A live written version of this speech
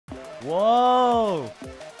Whoa!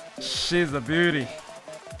 She's a beauty.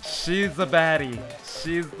 She's a baddie.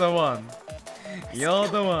 She's the one. You're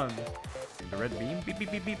the one. The red beam. Beep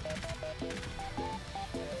beep beep beep.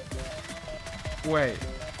 Wait.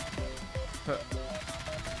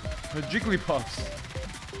 Her Jigglypuffs.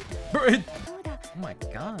 Oh my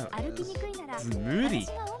god. It's moody.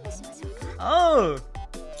 Oh!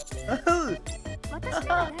 Oh!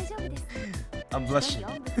 I'm blushing.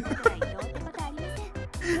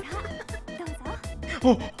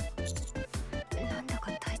 Oh!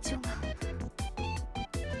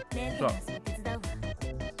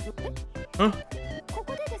 Huh?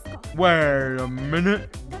 Wait a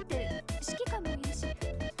minute.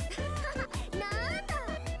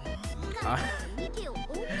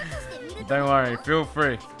 Don't worry, feel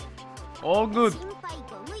free. All good.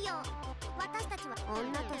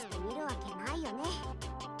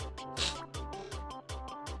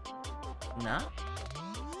 Nah,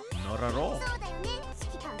 not at all.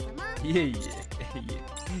 Yeah.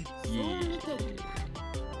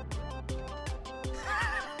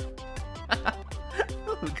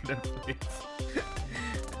 Look at that face.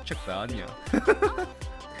 Check the onion.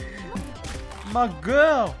 My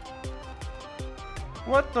girl.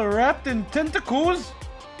 What the wrapped in tentacles?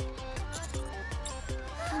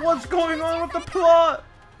 What's going on with the plot?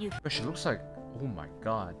 But she looks like, oh my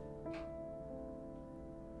god.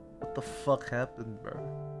 What the fuck happened, bro?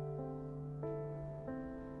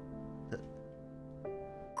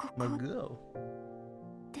 My girl.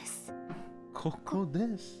 Coco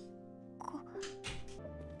this.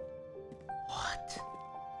 What?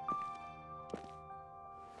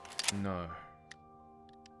 No.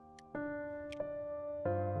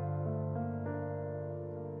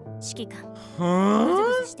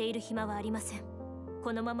 Huh?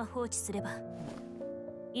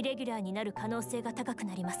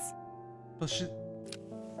 But she...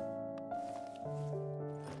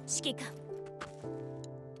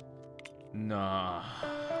 Nah.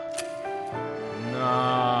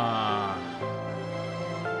 Nah.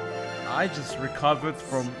 I just recovered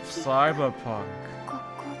from Cyberpunk.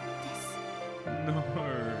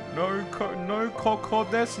 No Coco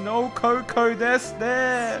des, no Coco des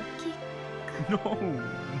there. No.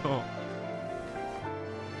 No,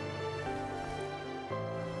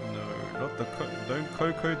 not the don't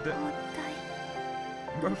Coco de.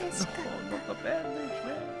 Bro, no, not the bandage,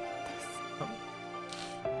 man.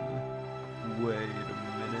 Wait a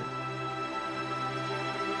minute.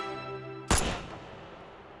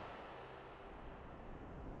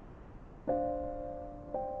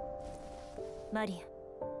 Maria,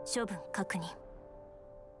 処分確認。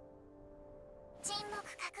沈黙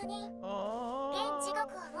確認。Oh, 現時刻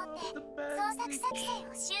をもって捜索作戦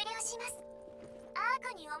を終了します。アー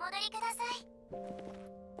クにお戻りください。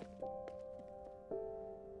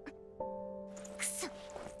くそ。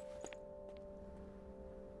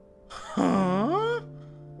Huh?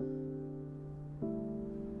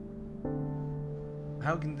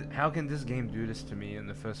 How can this game do this to me in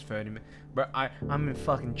the first 30 minutes? Bro, I'm in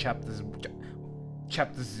fucking chapter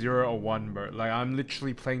 0 or 1, bro. Like, I'm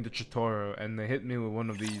literally playing the tutorial and they hit me with one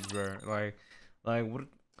of these, bro. Like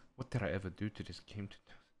what did I ever do to this game to